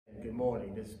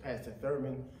morning. This is Pastor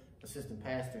Thurman, assistant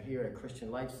pastor here at Christian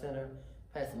Life Center.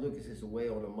 Pastor Lucas is away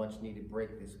on a much-needed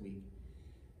break this week.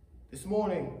 This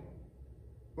morning,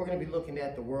 we're going to be looking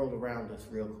at the world around us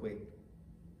real quick.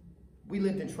 We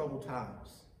lived in troubled times.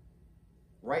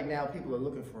 Right now, people are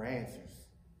looking for answers,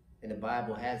 and the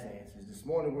Bible has answers. This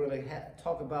morning, we're going to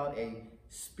talk about a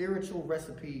spiritual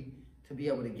recipe to be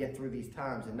able to get through these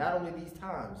times, and not only these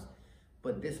times,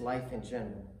 but this life in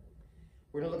general.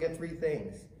 We're going to look at three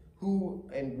things. Who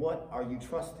and what are you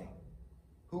trusting?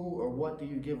 Who or what do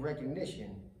you give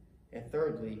recognition? And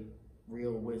thirdly,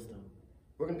 real wisdom.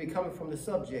 We're going to be coming from the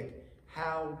subject,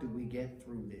 how do we get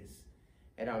through this?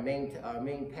 And our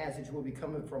main passage will be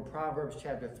coming from Proverbs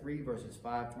chapter 3, verses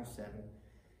 5 through 7.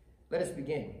 Let us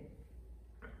begin.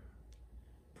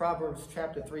 Proverbs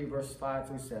chapter 3, verse 5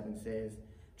 through 7 says,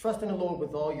 "Trust in the Lord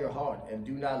with all your heart, and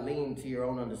do not lean to your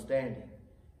own understanding.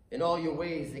 In all your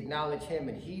ways acknowledge him,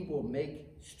 and he will make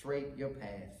straight your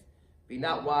paths. Be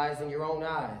not wise in your own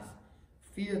eyes.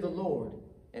 Fear the Lord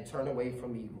and turn away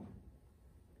from evil."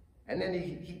 And then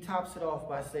he tops it off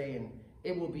by saying,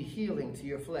 "It will be healing to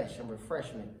your flesh and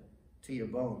refreshment to your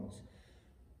bones."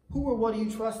 Who or what are you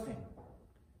trusting?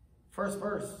 First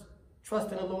verse,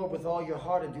 trust in the Lord with all your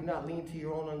heart and do not lean to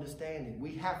your own understanding.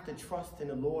 We have to trust in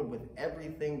the Lord with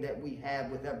everything that we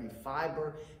have, with every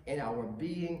fiber in our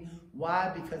being.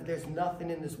 Why? Because there's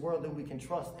nothing in this world that we can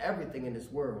trust. Everything in this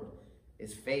world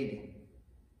is fading.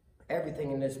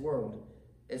 Everything in this world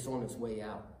is on its way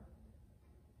out.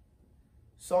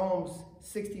 Psalms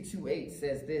 62:8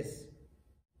 says this,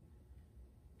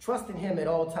 "Trust in him at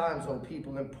all times, O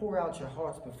people, and pour out your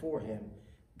hearts before him.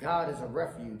 God is a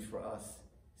refuge for us.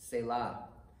 Selah."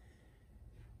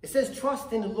 It says,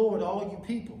 trust in the Lord, all you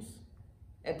peoples,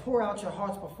 and pour out your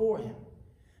hearts before him.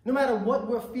 No matter what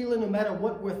we're feeling, no matter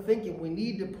what we're thinking, we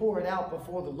need to pour it out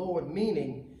before the Lord,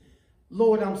 meaning,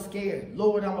 Lord, I'm scared.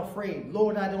 Lord, I'm afraid.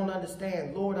 Lord, I don't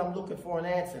understand. Lord, I'm looking for an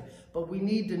answer. But we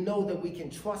need to know that we can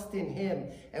trust in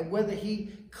him. And whether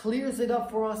he clears it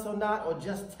up for us or not, or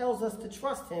just tells us to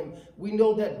trust him, we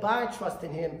know that by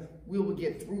trusting him, we will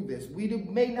get through this. We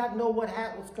may not know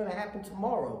what's going to happen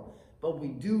tomorrow, but we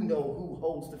do know who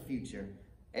holds the future.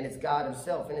 And it's God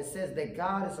himself. And it says that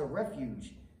God is a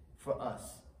refuge for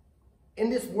us. In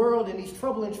this world, in these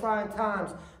troubling, trying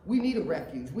times, we need a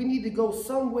refuge. We need to go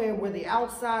somewhere where the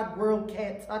outside world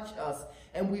can't touch us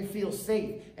and we feel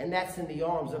safe. And that's in the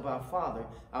arms of our Father,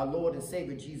 our Lord and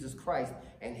Savior, Jesus Christ,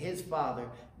 and his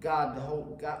Father, God, the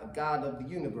whole God of the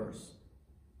universe.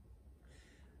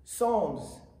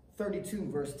 Psalms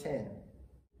 32, verse 10.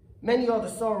 "Many are the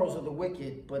sorrows of the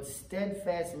wicked, but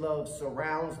steadfast love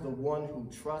surrounds the one who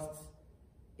trusts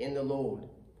in the Lord."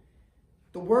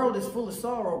 The world is full of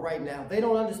sorrow right now. They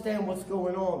don't understand what's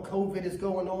going on. COVID is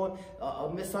going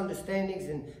on, misunderstandings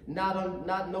and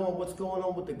not knowing what's going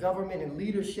on with the government and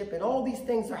leadership. And all these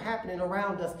things are happening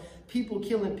around us. People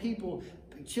killing people,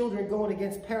 children going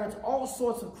against parents. All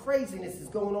sorts of craziness is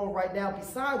going on right now.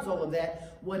 Besides all of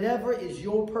that, whatever is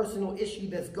your personal issue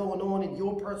that's going on in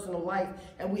your personal life,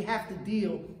 and we have to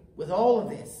deal with all of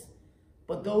this.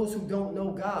 But those who don't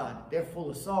know God, they're full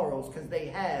of sorrows because they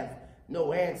have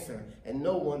no answer and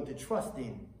no one to trust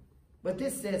in. But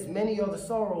this says, "Many are the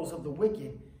sorrows of the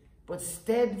wicked, but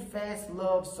steadfast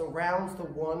love surrounds the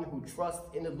one who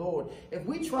trusts in the Lord." If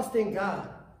we trust in God,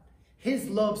 his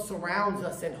love surrounds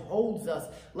us and holds us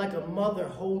like a mother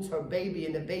holds her baby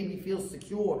and the baby feels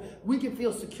secure. We can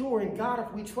feel secure in God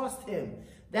if we trust him.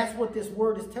 That's what this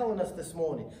word is telling us this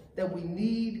morning, that we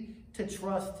need to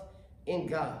trust in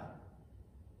God.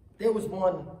 There was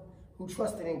one who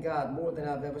trusted in God more than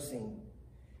I've ever seen.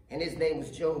 And his name was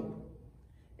Job.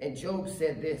 And Job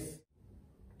said this,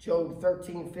 Job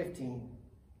 13:15.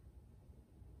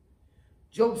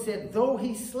 Job said, "Though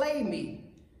he slay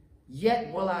me,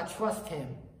 yet will I trust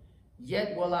him.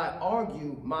 Yet will I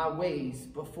argue my ways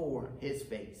before his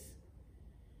face."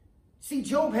 See,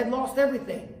 Job had lost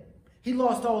everything. He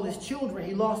lost all his children.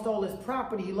 He lost all his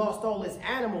property. He lost all his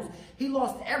animals. He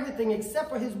lost everything except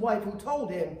for his wife, who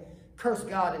told him, "Curse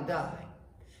God and die."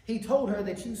 He told her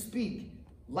that you speak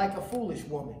like a foolish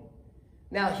woman.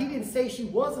 Now, he didn't say she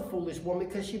was a foolish woman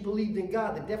because she believed in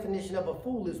God. The definition of a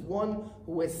fool is one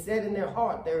who has said in their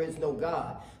heart there is no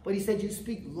God. But he said you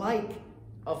speak like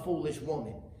a foolish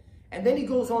woman. And then he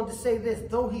goes on to say this,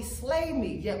 "Though he slay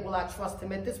me, yet will I trust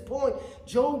him." At this point,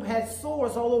 Job had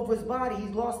sores all over his body.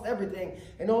 He's lost everything.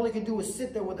 And all he could do is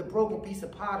sit there with a broken piece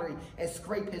of pottery and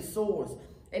scrape his sores.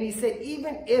 And he said,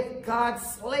 "Even if God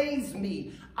slays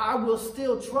me, I will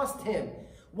still trust him."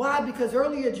 Why? Because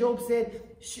earlier Job said,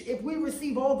 if we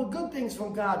receive all the good things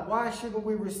from God, why shouldn't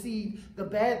we receive the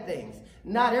bad things?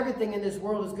 Not everything in this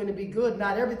world is going to be good.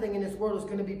 Not everything in this world is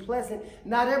going to be pleasant.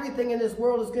 Not everything in this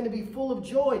world is going to be full of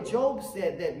joy. Job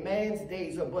said that man's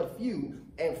days are but few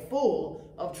and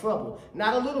full of trouble.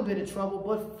 Not a little bit of trouble,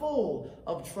 but full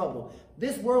of trouble.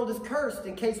 This world is cursed,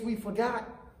 in case we forgot.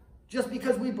 Just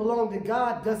because we belong to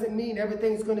God doesn't mean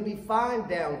everything's going to be fine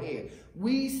down here.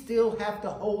 We still have to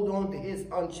hold on to his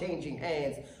unchanging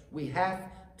hands. We have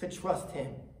to trust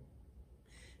him.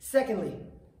 Secondly,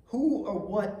 who or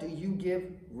what do you give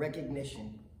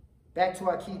recognition? Back to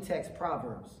our key text,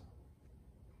 Proverbs.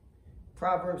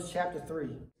 Proverbs chapter 3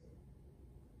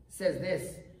 says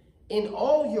this, in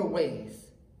all your ways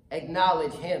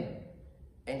acknowledge him,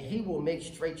 and he will make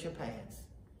straight your paths.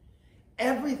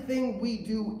 Everything we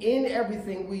do, in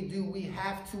everything we do, we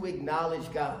have to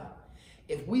acknowledge God.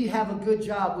 If we have a good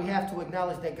job, we have to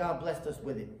acknowledge that God blessed us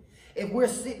with it. If we're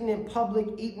sitting in public,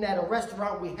 eating at a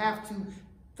restaurant, we have to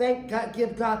thank God,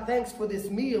 give God thanks for this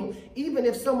meal. Even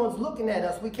if someone's looking at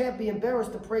us, we can't be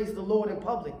embarrassed to praise the Lord in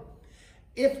public.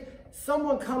 If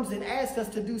someone comes and asks us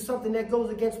to do something that goes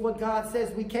against what God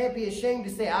says, we can't be ashamed to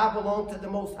say, I belong to the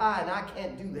Most High, and I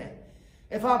can't do that.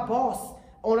 If our boss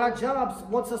on our jobs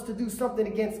wants us to do something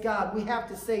against God, we have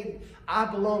to say, I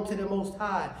belong to the Most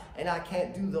High, and I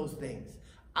can't do those things.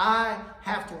 I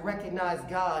have to recognize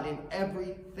God in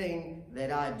everything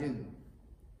that I do.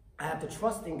 I have to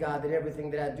trust in God in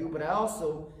everything that I do, but I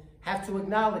also have to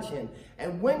acknowledge him.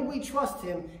 And when we trust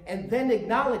him and then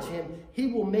acknowledge him, he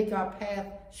will make our path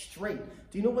straight.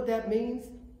 Do you know what that means?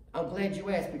 I'm glad you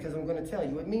asked, because I'm going to tell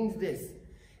you. It means this.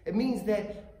 It means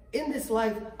that in this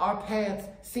life, our paths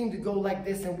seem to go like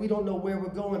this and we don't know where we're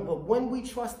going. But when we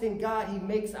trust in God, he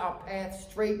makes our path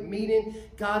straight, meaning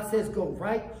God says go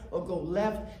right or go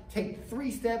left, take 3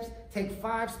 steps, take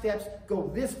 5 steps, go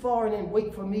this far and then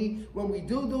wait for me. When we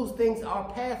do those things,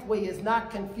 our pathway is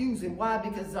not confusing. Why?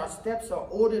 Because our steps are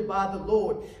ordered by the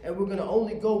Lord, and we're going to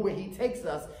only go where he takes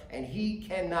us, and he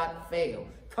cannot fail.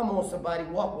 Come on, somebody,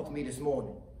 walk with me this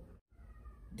morning.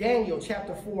 Daniel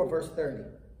chapter 4, verse 30.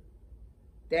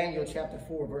 Daniel chapter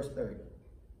 4, verse 30.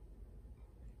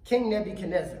 King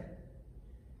Nebuchadnezzar,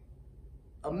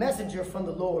 a messenger from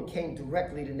the Lord came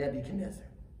directly to Nebuchadnezzar.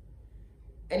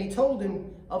 And he told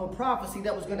him of a prophecy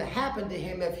that was going to happen to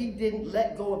him if he didn't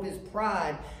let go of his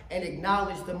pride and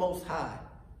acknowledge the Most High.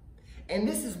 And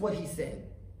this is what he said.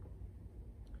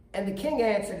 And the king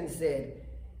answered and said,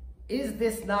 is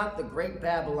this not the great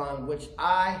Babylon, which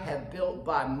I have built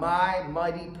by my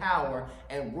mighty power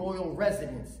and royal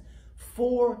residence,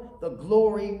 for the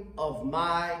glory of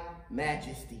my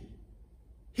majesty?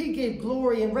 He gave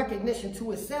glory and recognition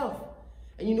to himself.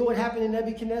 And you know what happened to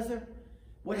Nebuchadnezzar?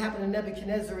 What happened to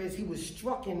Nebuchadnezzar is he was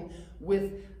stricken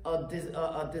with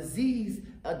a disease,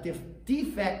 a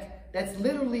defect that's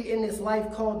literally in his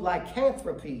life called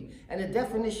lycanthropy. And the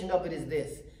definition of it is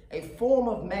this: a form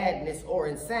of madness or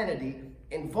insanity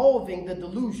involving the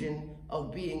delusion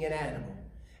of being an animal.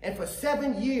 And for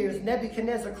 7 years,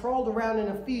 Nebuchadnezzar crawled around in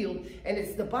a field,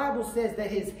 and the Bible says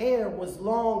that his hair was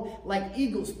long like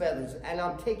eagle's feathers. And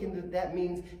I'm taking that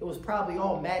means it was probably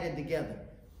all matted together.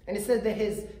 And it says that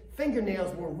his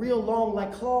fingernails were real long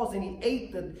like claws, and he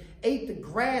ate the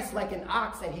grass like an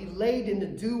ox, and he laid in the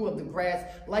dew of the grass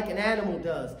like an animal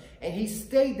does. And he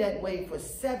stayed that way for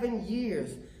 7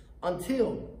 years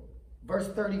until verse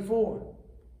 34.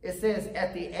 It says,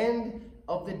 at the end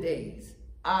of the days,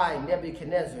 I,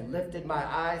 Nebuchadnezzar, lifted my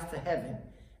eyes to heaven,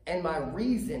 and my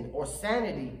reason or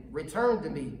sanity returned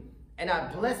to me. And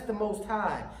I blessed the Most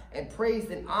High and praised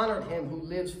and honored him who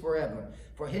lives forever.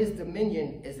 For his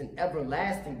dominion is an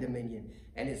everlasting dominion,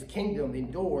 and his kingdom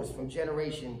endures from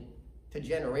generation to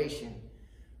generation.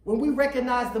 When we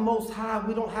recognize the Most High,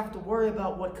 we don't have to worry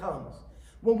about what comes.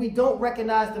 When we don't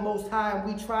recognize the Most High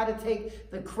and we try to take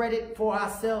the credit for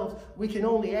ourselves, we can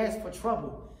only ask for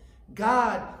trouble.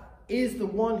 God is the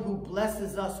one who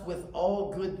blesses us with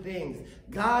all good things.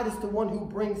 God is the one who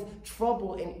brings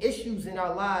trouble and issues in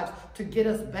our lives to get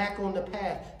us back on the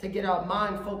path, to get our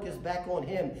mind focused back on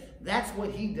him. That's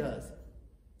what he does.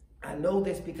 I know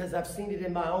this because I've seen it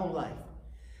in my own life.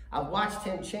 I've watched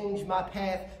him change my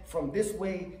path from this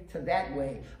way to that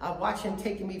way. I've watched him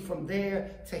taking me from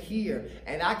there to here.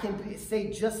 And I can say,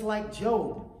 just like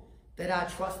Job, that I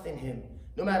trust in him.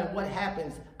 No matter what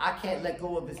happens, I can't let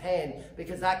go of his hand,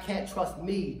 because I can't trust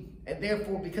me. And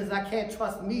therefore, because I can't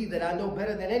trust me, that I know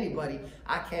better than anybody,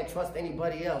 I can't trust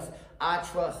anybody else. I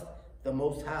trust the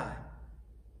Most High.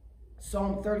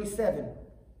 Psalm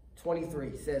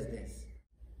 37:23 says this: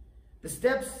 the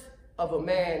steps of a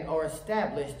man are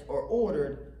established or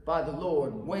ordered by the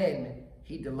Lord when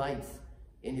he delights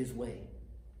in his way.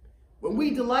 When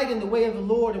we delight in the way of the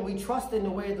Lord and we trust in the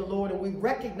way of the Lord and we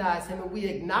recognize him and we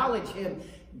acknowledge him,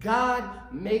 God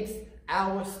makes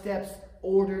our steps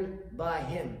ordered by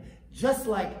him. Just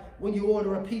like when you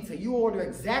order a pizza, you order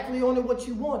exactly on it what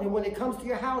you want. And when it comes to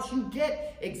your house, you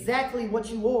get exactly what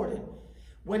you ordered.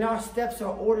 When our steps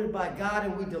are ordered by God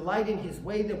and we delight in his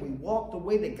way, then we walk the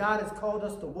way that God has called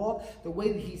us to walk, the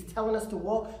way that he's telling us to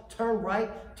walk. Turn right,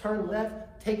 turn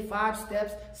left, take 5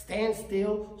 steps, stand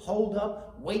still, hold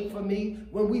up, wait for me.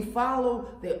 When we follow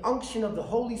the unction of the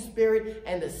Holy Spirit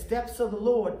and the steps of the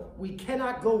Lord, we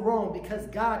cannot go wrong because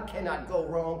God cannot go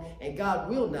wrong and God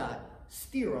will not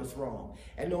steer us wrong.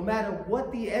 And no matter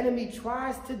what the enemy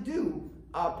tries to do,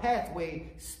 our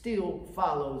pathway still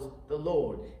follows the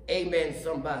Lord. Amen,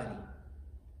 somebody.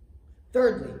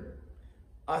 Thirdly,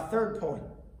 our third point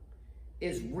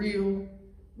is real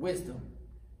wisdom.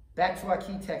 Back to our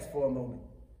key text for a moment.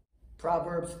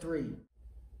 Proverbs 3,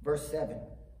 verse 7.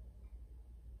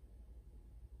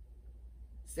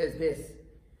 Says this,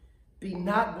 "Be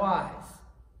not wise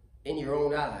in your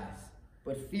own eyes,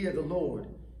 but fear the Lord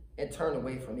and turn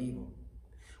away from evil."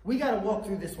 We got to walk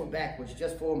through this one backwards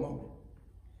just for a moment.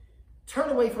 Turn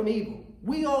away from evil.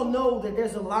 We all know that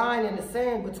there's a line in the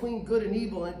sand between good and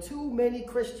evil, and too many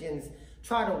Christians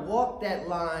try to walk that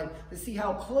line to see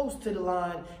how close to the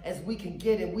line as we can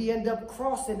get, and we end up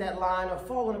crossing that line or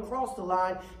falling across the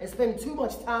line and spending too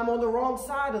much time on the wrong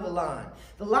side of the line.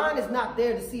 The line is not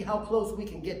there to see how close we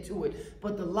can get to it,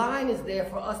 but the line is there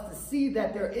for us to see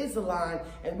that there is a line,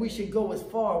 and we should go as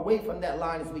far away from that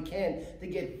line as we can to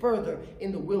get further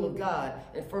in the will of God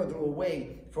and further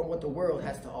away from what the world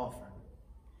has to offer.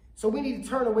 So we need to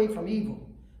turn away from evil.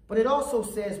 But it also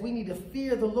says we need to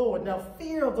fear the Lord. Now,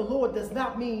 fear of the Lord does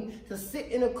not mean to sit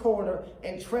in a corner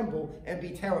and tremble and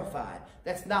be terrified.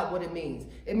 That's not what it means.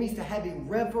 It means to have a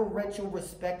reverential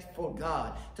respect for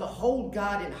God, to hold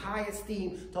God in high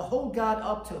esteem, to hold God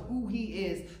up to who he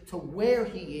is, to where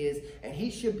he is, and he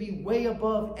should be way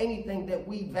above anything that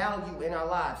we value in our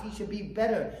lives. He should be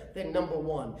better than number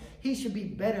one. He should be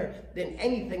better than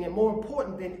anything and more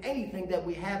important than anything that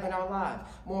we have in our lives.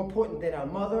 More important than our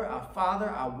mother, our father,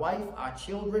 our wife, our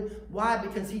children. Why?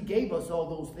 Because he gave us all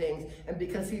those things, and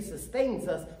because he sustains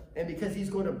us, and because he's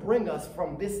going to bring us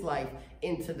from this life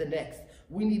into the next.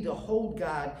 We need to hold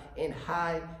God in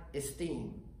high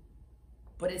esteem.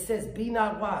 But it says, be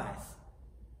not wise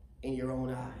in your own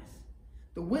eyes.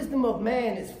 The wisdom of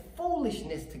man is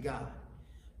foolishness to God.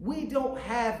 We don't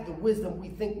have the wisdom we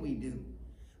think we do.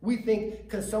 We think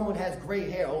because someone has gray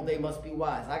hair, oh, they must be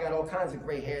wise. I got all kinds of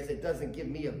gray hairs. It doesn't give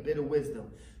me a bit of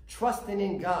wisdom. Trusting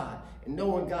in God and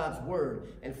knowing God's word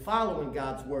and following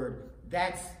God's word,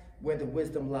 that's where the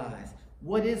wisdom lies.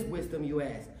 What is wisdom, you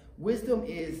ask? Wisdom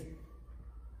is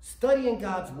studying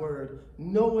God's word,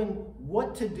 knowing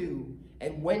what to do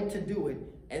and when to do it,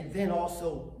 and then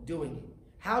also doing it.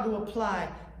 How to apply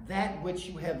that which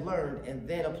you have learned and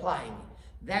then applying it.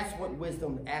 That's what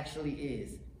wisdom actually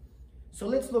is. So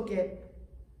let's look at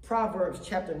Proverbs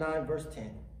chapter 9, verse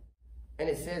 10. And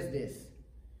it says this,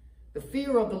 "The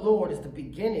fear of the Lord is the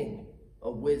beginning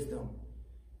of wisdom,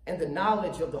 and the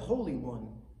knowledge of the Holy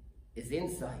One is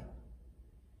insight."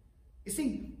 You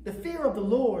see, the fear of the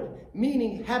Lord,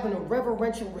 meaning having a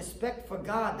reverential respect for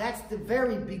God, that's the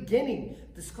very beginning,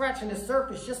 the scratching the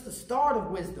surface, just the start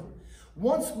of wisdom.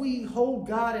 Once we hold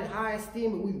God in high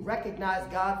esteem and we recognize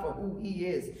God for who he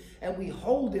is, and we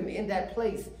hold him in that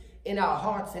place in our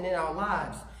hearts and in our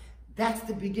lives, that's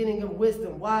the beginning of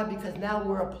wisdom. Why? Because now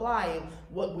we're applying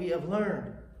what we have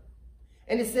learned.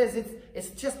 And it says it's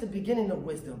just the beginning of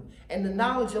wisdom. And the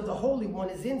knowledge of the Holy One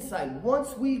is insight.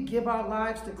 Once we give our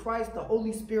lives to Christ, the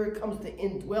Holy Spirit comes to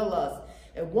indwell us.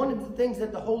 And one of the things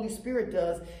that the Holy Spirit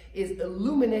does is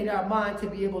illuminate our mind to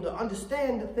be able to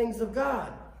understand the things of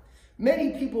God.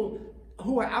 Many people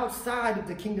who are outside of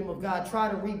the kingdom of God try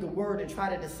to read the word and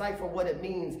try to decipher what it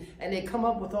means, and they come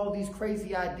up with all these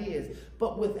crazy ideas.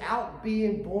 But without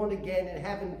being born again and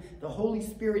having the Holy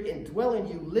Spirit indwelling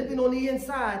you, living on the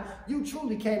inside, you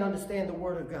truly can't understand the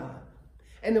word of God.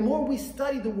 And the more we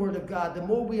study the word of God, the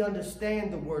more we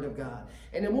understand the word of God.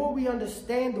 And the more we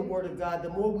understand the word of God, the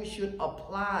more we should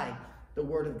apply the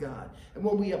word of God. And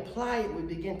when we apply it, we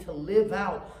begin to live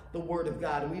out the word of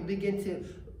God, and we begin to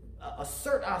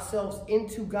assert ourselves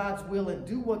into God's will and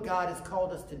do what God has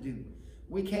called us to do.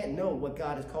 We can't know what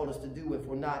God has called us to do if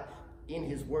we're not in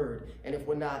his word and if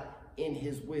we're not in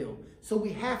his will. So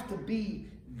we have to be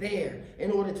there in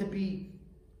order to be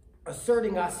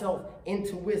asserting ourselves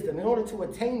into wisdom, in order to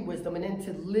attain wisdom and then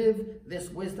to live this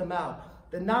wisdom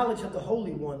out. The knowledge of the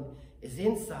Holy One is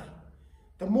insight.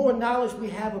 The more knowledge we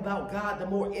have about God, the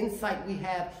more insight we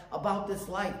have about this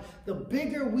life. The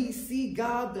bigger we see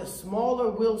God, the smaller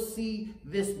we'll see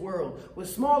this world. The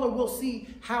smaller we'll see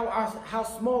how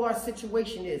small our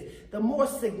situation is. The more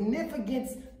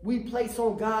significance we place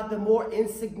on God, the more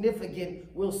insignificant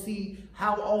we'll see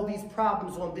how all these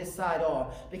problems on this side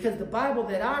are. Because the Bible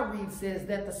that I read says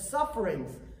that the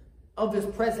sufferings of this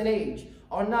present age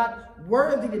are not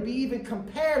worthy to be even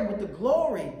compared with the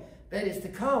glory that is to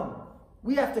come.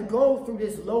 We have to go through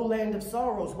this lowland of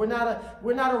sorrows. We're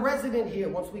not a resident here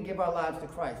once we give our lives to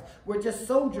Christ. We're just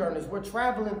sojourners. We're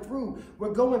traveling through.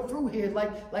 We're going through here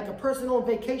like a person on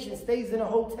vacation stays in a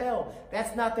hotel.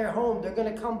 That's not their home. They're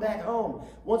going to come back home.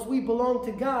 Once we belong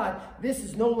to God, this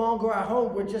is no longer our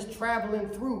home. We're just traveling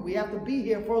through. We have to be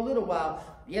here for a little while.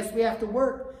 Yes, we have to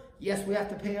work. Yes, we have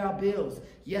to pay our bills.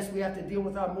 Yes, we have to deal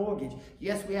with our mortgage.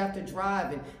 Yes, we have to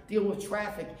drive and deal with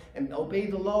traffic and obey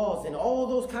the laws and all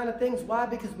those kind of things. Why?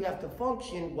 Because we have to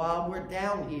function while we're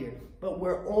down here. But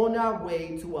we're on our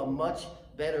way to a much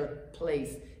better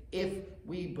place if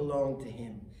we belong to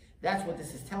him. That's what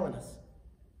this is telling us.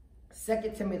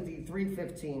 2 Timothy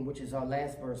 3:15, which is our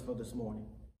last verse for this morning.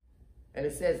 And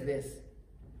it says this: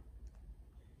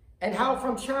 and how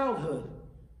from childhood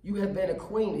you have been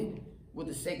acquainted with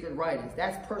the sacred writings.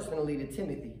 That's personally to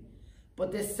Timothy.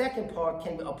 But this second part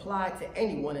can apply to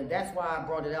anyone, and that's why I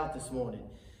brought it out this morning.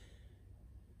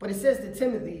 But it says to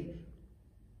Timothy,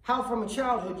 how from a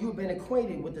childhood you've been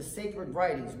acquainted with the sacred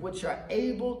writings, which are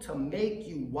able to make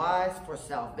you wise for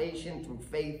salvation through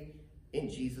faith in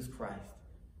Jesus Christ.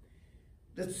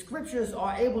 The scriptures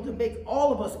are able to make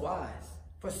all of us wise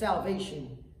for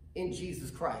salvation in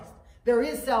Jesus Christ. There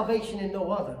is salvation in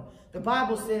no other. The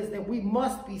Bible says that we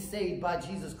must be saved by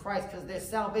Jesus Christ because there's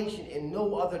salvation in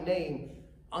no other name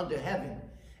under heaven.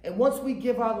 And once we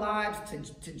give our lives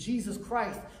to Jesus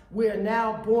Christ, we are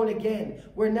now born again.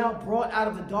 We're now brought out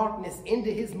of the darkness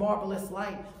into his marvelous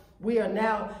light. We are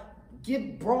now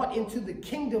brought into the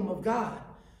kingdom of God.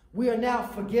 We are now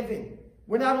forgiven.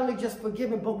 We're not only just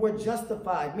forgiven, but we're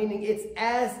justified, meaning it's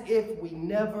as if we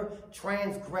never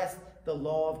transgressed the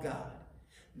law of God.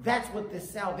 That's what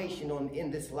this salvation in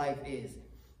this life is.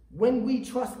 When we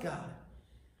trust God,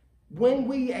 when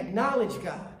we acknowledge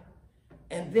God,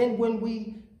 and then when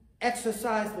we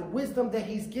exercise the wisdom that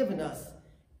he's given us,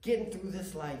 getting through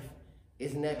this life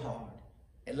isn't that hard.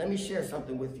 And let me share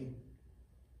something with you.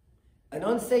 An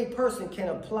unsaved person can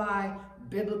apply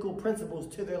biblical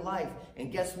principles to their life, and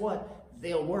guess what?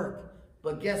 They'll work.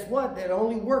 But guess what? They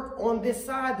only work on this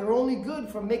side. They're only good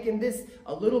for making this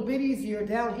a little bit easier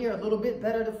down here, a little bit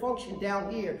better to function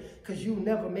down here, because you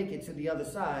never make it to the other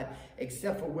side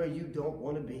except for where you don't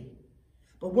want to be.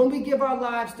 But when we give our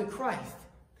lives to Christ,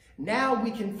 now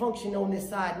we can function on this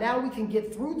side. Now we can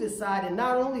get through this side. And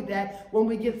not only that, when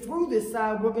we get through this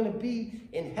side, we're going to be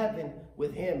in heaven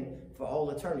with him for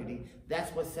all eternity.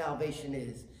 That's what salvation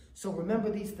is. So remember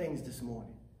these things this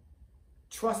morning.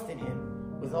 Trust in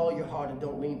him with all your heart and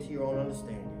don't lean to your own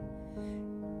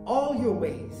understanding. All your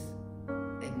ways,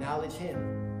 acknowledge him.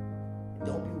 And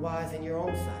don't be wise in your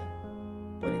own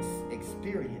sight, but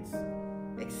experience,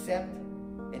 accept,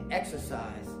 and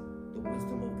exercise the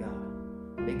wisdom of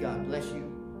God. May God bless you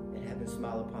and heaven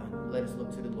smile upon you. Let us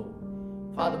look to the Lord.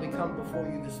 Father, we come before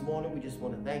you this morning. We just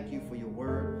want to thank you for your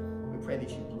word. We pray that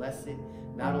you bless it.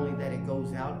 Not only that it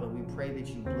goes out, but we pray that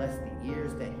you bless the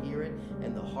ears that hear it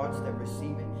and the hearts that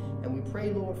receive it. And we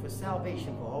pray, Lord, for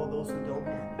salvation for all those who don't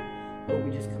have it. Lord,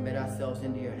 we just commit ourselves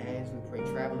into your hands. We pray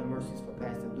traveling mercies for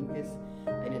Pastor Lucas.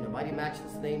 And in the mighty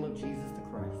matchless name of Jesus the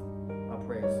Christ, our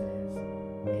prayer says,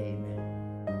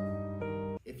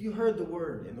 amen. If you heard the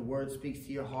word and the word speaks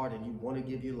to your heart and you want to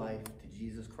give your life to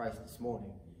Jesus Christ this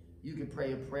morning, you can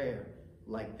pray a prayer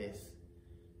like this.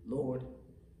 Lord,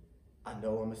 I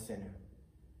know I'm a sinner.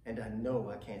 And I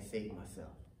know I can't save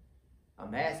myself.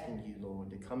 I'm asking you, Lord,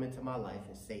 to come into my life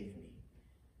and save me.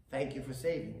 Thank you for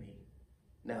saving me.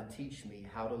 Now teach me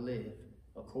how to live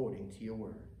according to your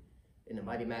word. In the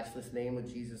mighty matchless name of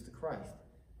Jesus the Christ,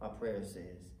 our prayer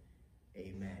says,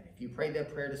 amen. If you prayed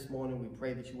that prayer this morning, we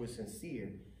pray that you were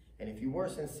sincere. And if you were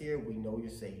sincere, we know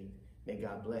you're saved. May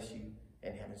God bless you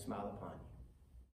and heaven smile upon you.